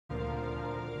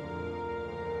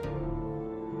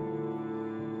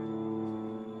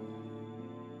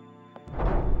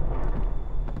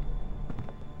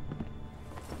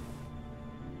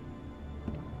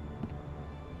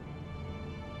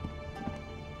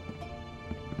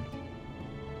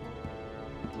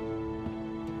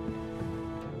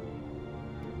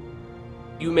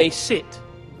You may sit.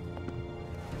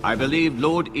 I believe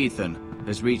Lord Ethan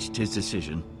has reached his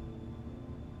decision.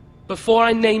 Before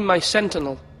I name my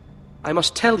sentinel, I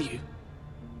must tell you.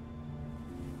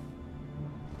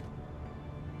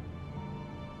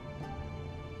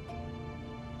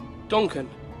 Duncan,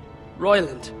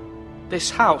 Royland, this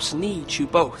house needs you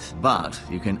both. But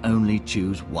you can only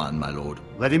choose one, my lord.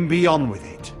 Let him be on with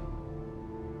it.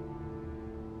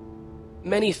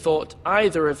 Many thought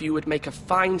either of you would make a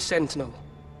fine sentinel,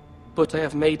 but I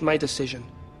have made my decision.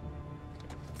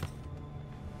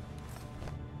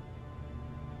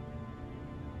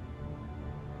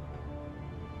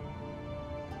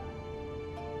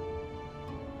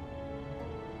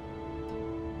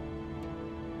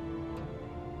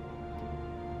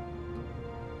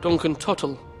 Duncan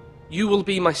Tuttle, you will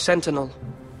be my sentinel.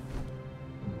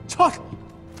 Tuttle!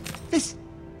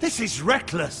 This is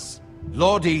reckless!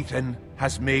 Lord Ethan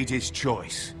has made his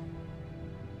choice.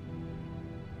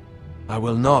 I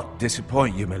will not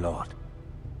disappoint you, my lord.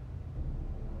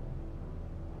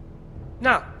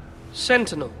 Now,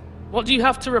 Sentinel, what do you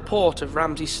have to report of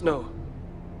Ramsay Snow?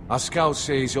 Our scouts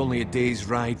say he's only a day's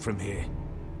ride from here,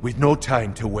 with no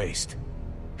time to waste.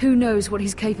 Who knows what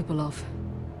he's capable of?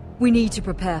 We need to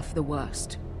prepare for the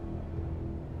worst.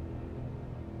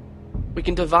 We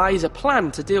can devise a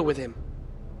plan to deal with him.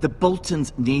 The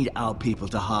Boltons need our people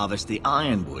to harvest the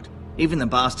ironwood. Even the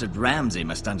bastard Ramsay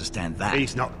must understand that.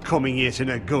 He's not coming here to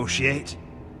negotiate.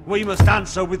 We must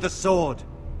answer with the sword.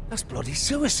 That's bloody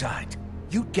suicide.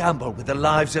 You gamble with the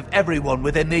lives of everyone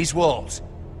within these walls.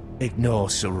 Ignore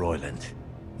Sir Royland.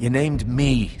 You named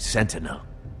me Sentinel.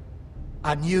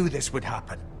 I knew this would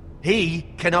happen. He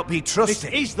cannot be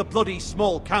trusted. This is the bloody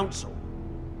small council.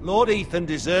 Lord Ethan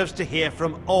deserves to hear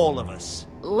from all of us.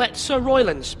 Let Sir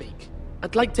Royland speak.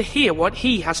 I'd like to hear what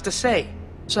he has to say,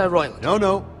 Sir Royland.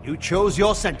 No. You chose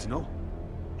your sentinel.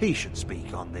 He should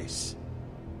speak on this.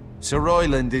 Sir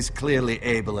Royland is clearly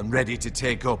able and ready to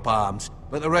take up arms,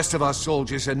 but the rest of our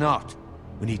soldiers are not.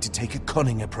 We need to take a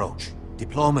cunning approach.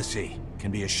 Diplomacy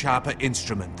can be a sharper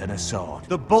instrument than a sword.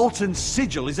 The Bolton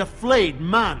sigil is a flayed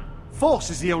man. Force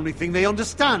is the only thing they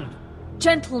understand.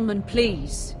 Gentlemen,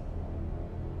 please.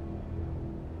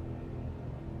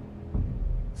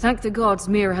 Thank the gods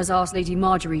Mira has asked Lady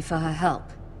Marjorie for her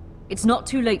help. It's not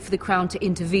too late for the Crown to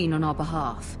intervene on our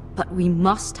behalf, but we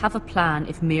must have a plan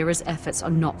if Mira's efforts are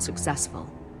not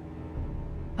successful.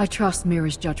 I trust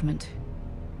Mira's judgment.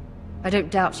 I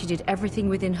don't doubt she did everything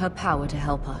within her power to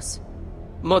help us.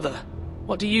 Mother,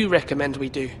 what do you recommend we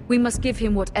do? We must give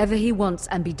him whatever he wants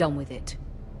and be done with it.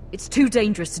 It's too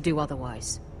dangerous to do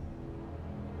otherwise.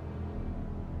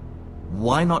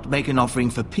 Why not make an offering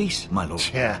for peace, my lord?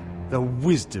 Yeah, the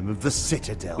wisdom of the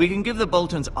Citadel. We can give the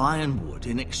Boltons ironwood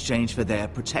in exchange for their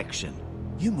protection.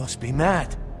 You must be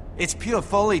mad. It's pure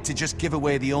folly to just give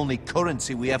away the only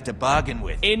currency we have to bargain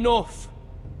with. Enough!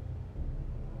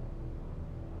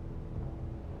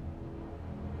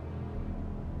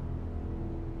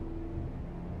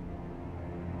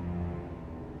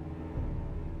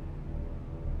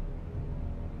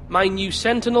 My new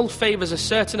sentinel favors a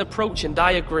certain approach, and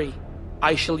I agree.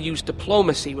 I shall use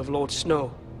diplomacy with Lord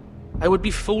Snow. I would be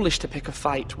foolish to pick a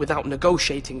fight without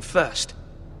negotiating first.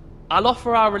 I'll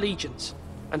offer our allegiance,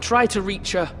 and try to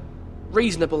reach a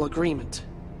reasonable agreement.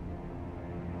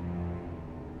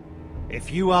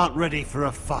 If you aren't ready for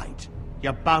a fight,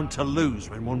 you're bound to lose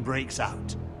when one breaks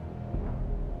out.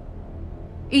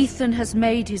 Ethan has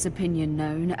made his opinion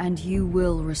known, and you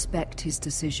will respect his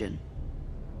decision.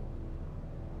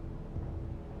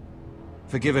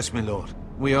 Forgive us, my lord.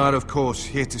 We are, of course,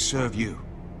 here to serve you,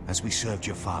 as we served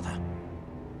your father.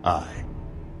 Aye.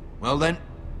 Well then,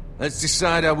 let's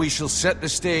decide how we shall set the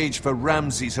stage for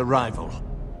Ramsay's arrival.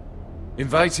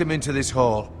 Invite him into this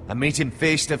hall, and meet him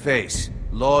face to face,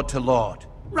 lord to lord.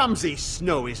 Ramsay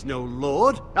Snow is no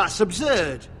lord. That's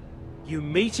absurd. You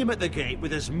meet him at the gate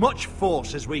with as much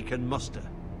force as we can muster.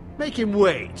 Make him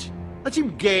wait. Let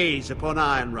him gaze upon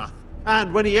Ironrath.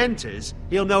 And when he enters,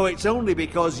 he'll know it's only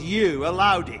because you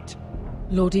allowed it.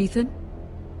 Lord Ethan?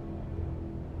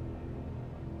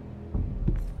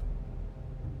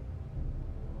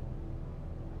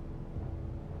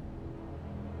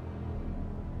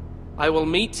 I will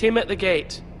meet him at the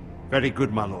gate. Very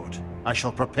good, my lord. I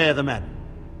shall prepare the men.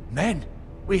 Men?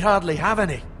 We hardly have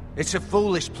any. It's a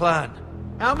foolish plan.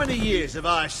 How many years have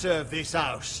I served this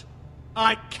house?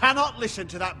 I cannot listen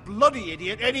to that bloody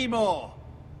idiot anymore.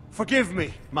 Forgive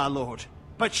me, my lord,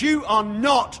 but you are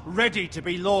not ready to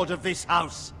be lord of this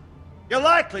house. You're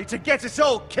likely to get us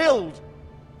all killed.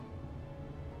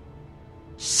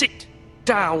 Sit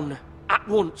down at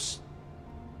once.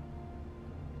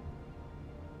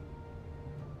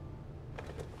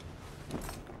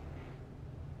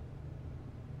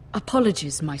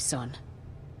 Apologies, my son.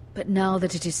 But now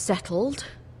that it is settled,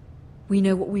 we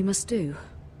know what we must do.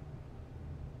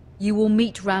 You will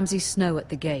meet Ramsay Snow at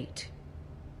the gate,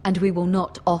 and we will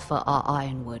not offer our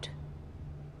ironwood.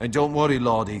 And don't worry,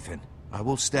 Lord Ethan. I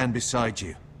will stand beside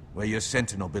you, where your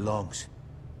sentinel belongs.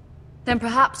 Then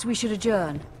perhaps we should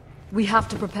adjourn. We have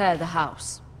to prepare the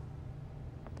house.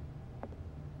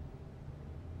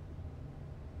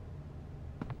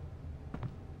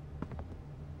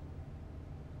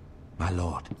 My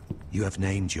lord, you have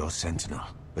named your sentinel,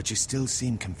 but you still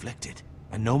seem conflicted.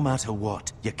 And no matter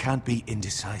what, you can't be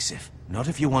indecisive. Not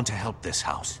if you want to help this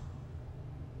house.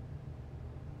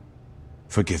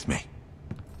 Forgive me.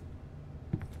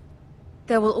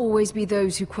 There will always be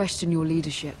those who question your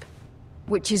leadership,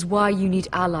 which is why you need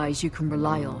allies you can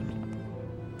rely on.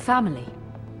 Family.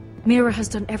 Mira has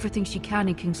done everything she can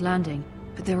in King's Landing,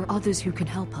 but there are others who can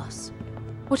help us.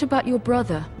 What about your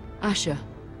brother, Asher?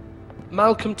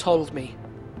 Malcolm told me.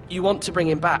 You want to bring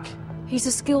him back? He's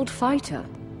a skilled fighter.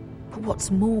 But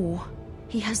what's more,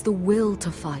 he has the will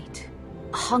to fight.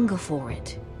 A hunger for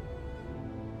it.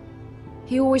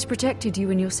 He always protected you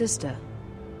and your sister.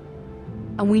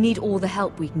 And we need all the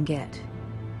help we can get.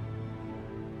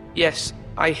 Yes,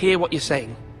 I hear what you're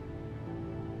saying.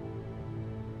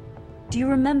 Do you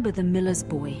remember the miller's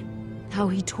boy? How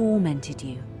he tormented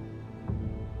you?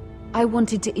 I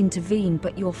wanted to intervene,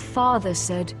 but your father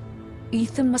said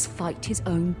Ethan must fight his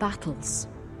own battles.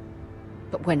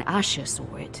 But when Asher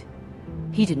saw it,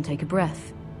 he didn't take a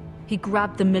breath. He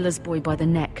grabbed the miller's boy by the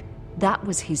neck. That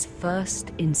was his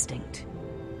first instinct.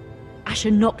 Asher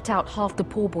knocked out half the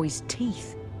poor boy's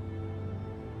teeth.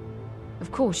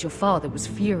 Of course, your father was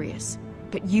furious,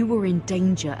 but you were in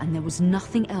danger and there was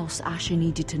nothing else Asher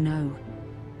needed to know.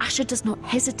 Asher does not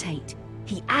hesitate.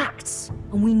 He acts,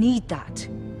 and we need that.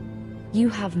 You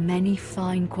have many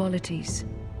fine qualities.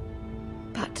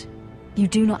 But you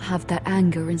do not have that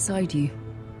anger inside you.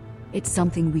 It's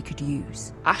something we could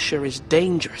use. Asher is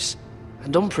dangerous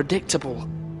and unpredictable.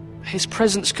 His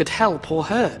presence could help or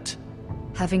hurt.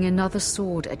 Having another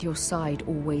sword at your side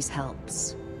always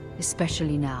helps,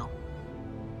 especially now.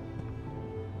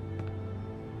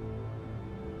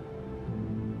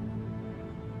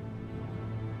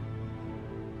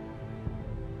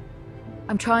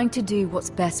 I'm trying to do what's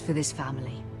best for this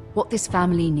family, what this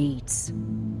family needs.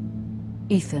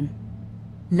 Ethan,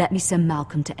 let me send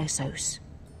Malcolm to Essos.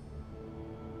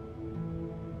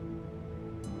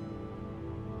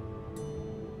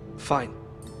 Fine.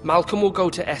 Malcolm will go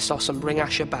to Essos and bring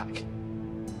Asher back.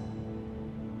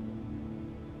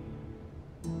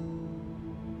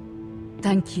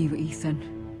 Thank you,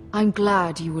 Ethan. I'm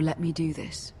glad you will let me do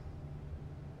this.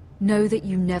 Know that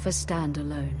you never stand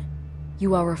alone.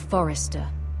 You are a Forrester.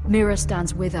 Mira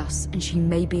stands with us, and she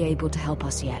may be able to help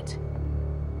us yet.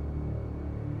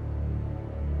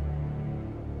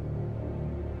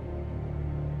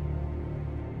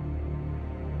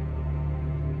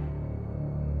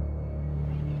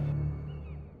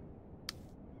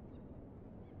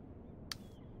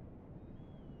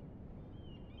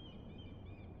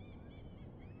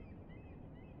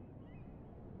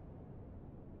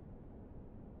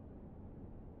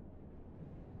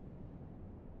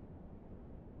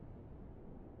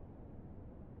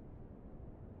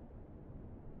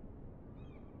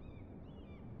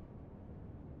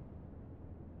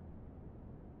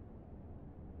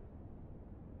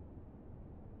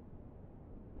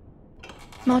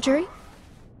 Marjorie?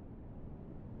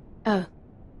 Oh.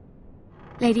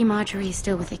 Lady Marjorie is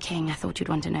still with the king. I thought you'd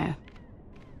want to know.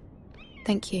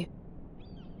 Thank you.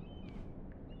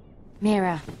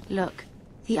 Mira, look.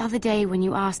 The other day when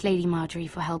you asked Lady Marjorie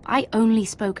for help, I only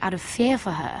spoke out of fear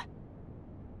for her.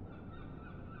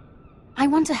 I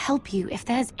want to help you if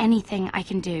there's anything I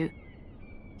can do.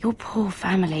 Your poor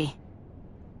family.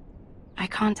 I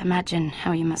can't imagine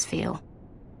how you must feel.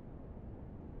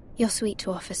 You're sweet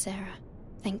to offer, Sarah.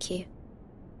 Thank you.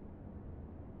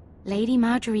 Lady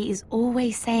Marjorie is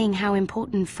always saying how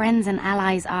important friends and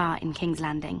allies are in King's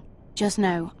Landing. Just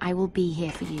know, I will be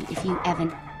here for you if you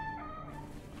ever...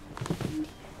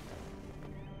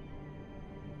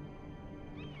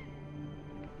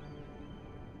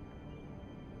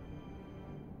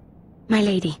 My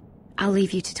lady, I'll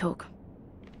leave you to talk.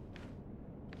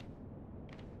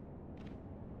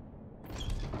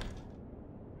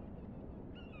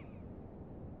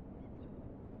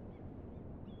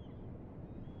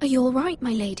 Are you all right,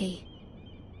 my lady?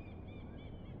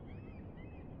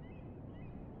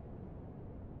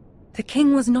 The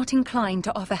king was not inclined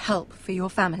to offer help for your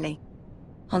family.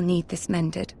 I'll need this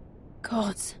mended.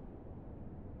 Gods.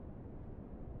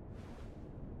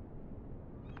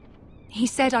 He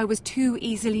said I was too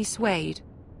easily swayed.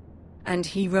 And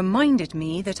he reminded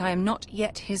me that I am not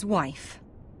yet his wife.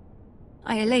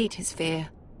 I allayed his fear.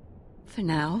 For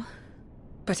now.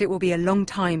 But it will be a long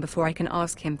time before I can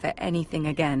ask him for anything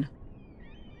again.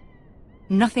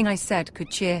 Nothing I said could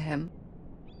cheer him.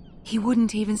 He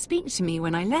wouldn't even speak to me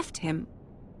when I left him.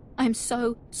 I'm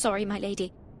so sorry, my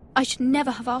lady. I should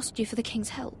never have asked you for the king's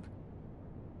help.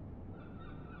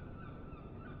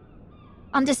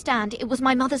 Understand, it was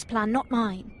my mother's plan, not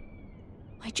mine.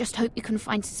 I just hope you can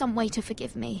find some way to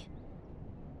forgive me.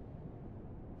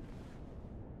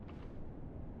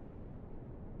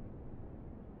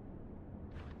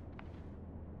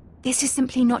 This is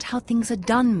simply not how things are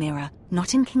done, Mira.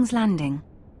 Not in King's Landing.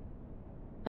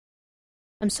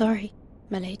 I'm sorry,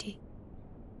 my lady.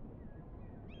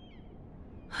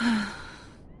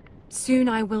 Soon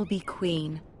I will be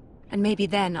queen, and maybe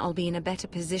then I'll be in a better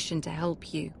position to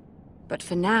help you. But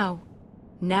for now,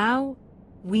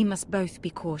 we must both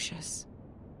be cautious.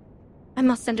 I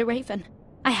must send a raven.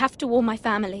 I have to warn my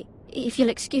family. If you'll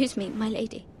excuse me, my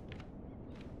lady.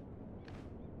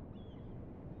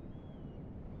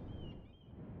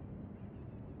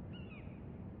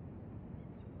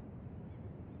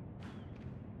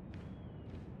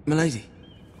 Milady.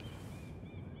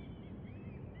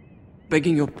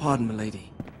 Begging your pardon,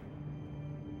 milady.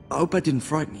 I hope I didn't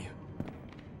frighten you.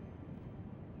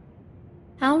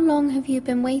 How long have you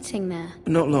been waiting there?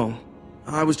 Not long.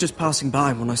 I was just passing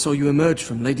by when I saw you emerge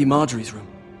from Lady Marjorie's room.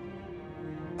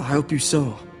 I hope you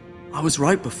saw. I was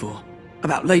right before.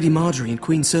 About Lady Marjorie and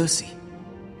Queen Cersei.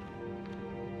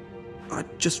 I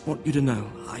just want you to know,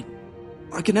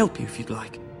 I can help you if you'd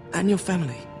like. And your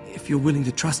family, if you're willing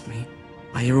to trust me.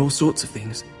 I hear all sorts of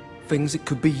things. Things that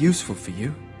could be useful for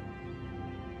you.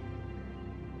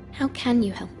 How can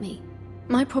you help me?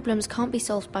 My problems can't be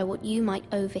solved by what you might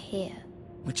overhear.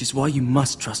 Which is why you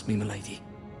must trust me, milady.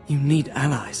 You need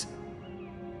allies.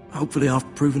 Hopefully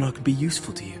I've proven I can be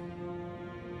useful to you.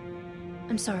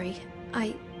 I'm sorry.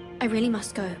 I really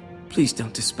must go. Please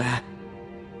don't despair.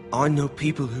 I know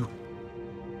people who'd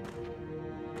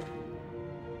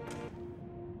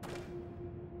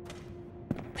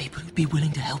be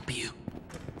willing to help you.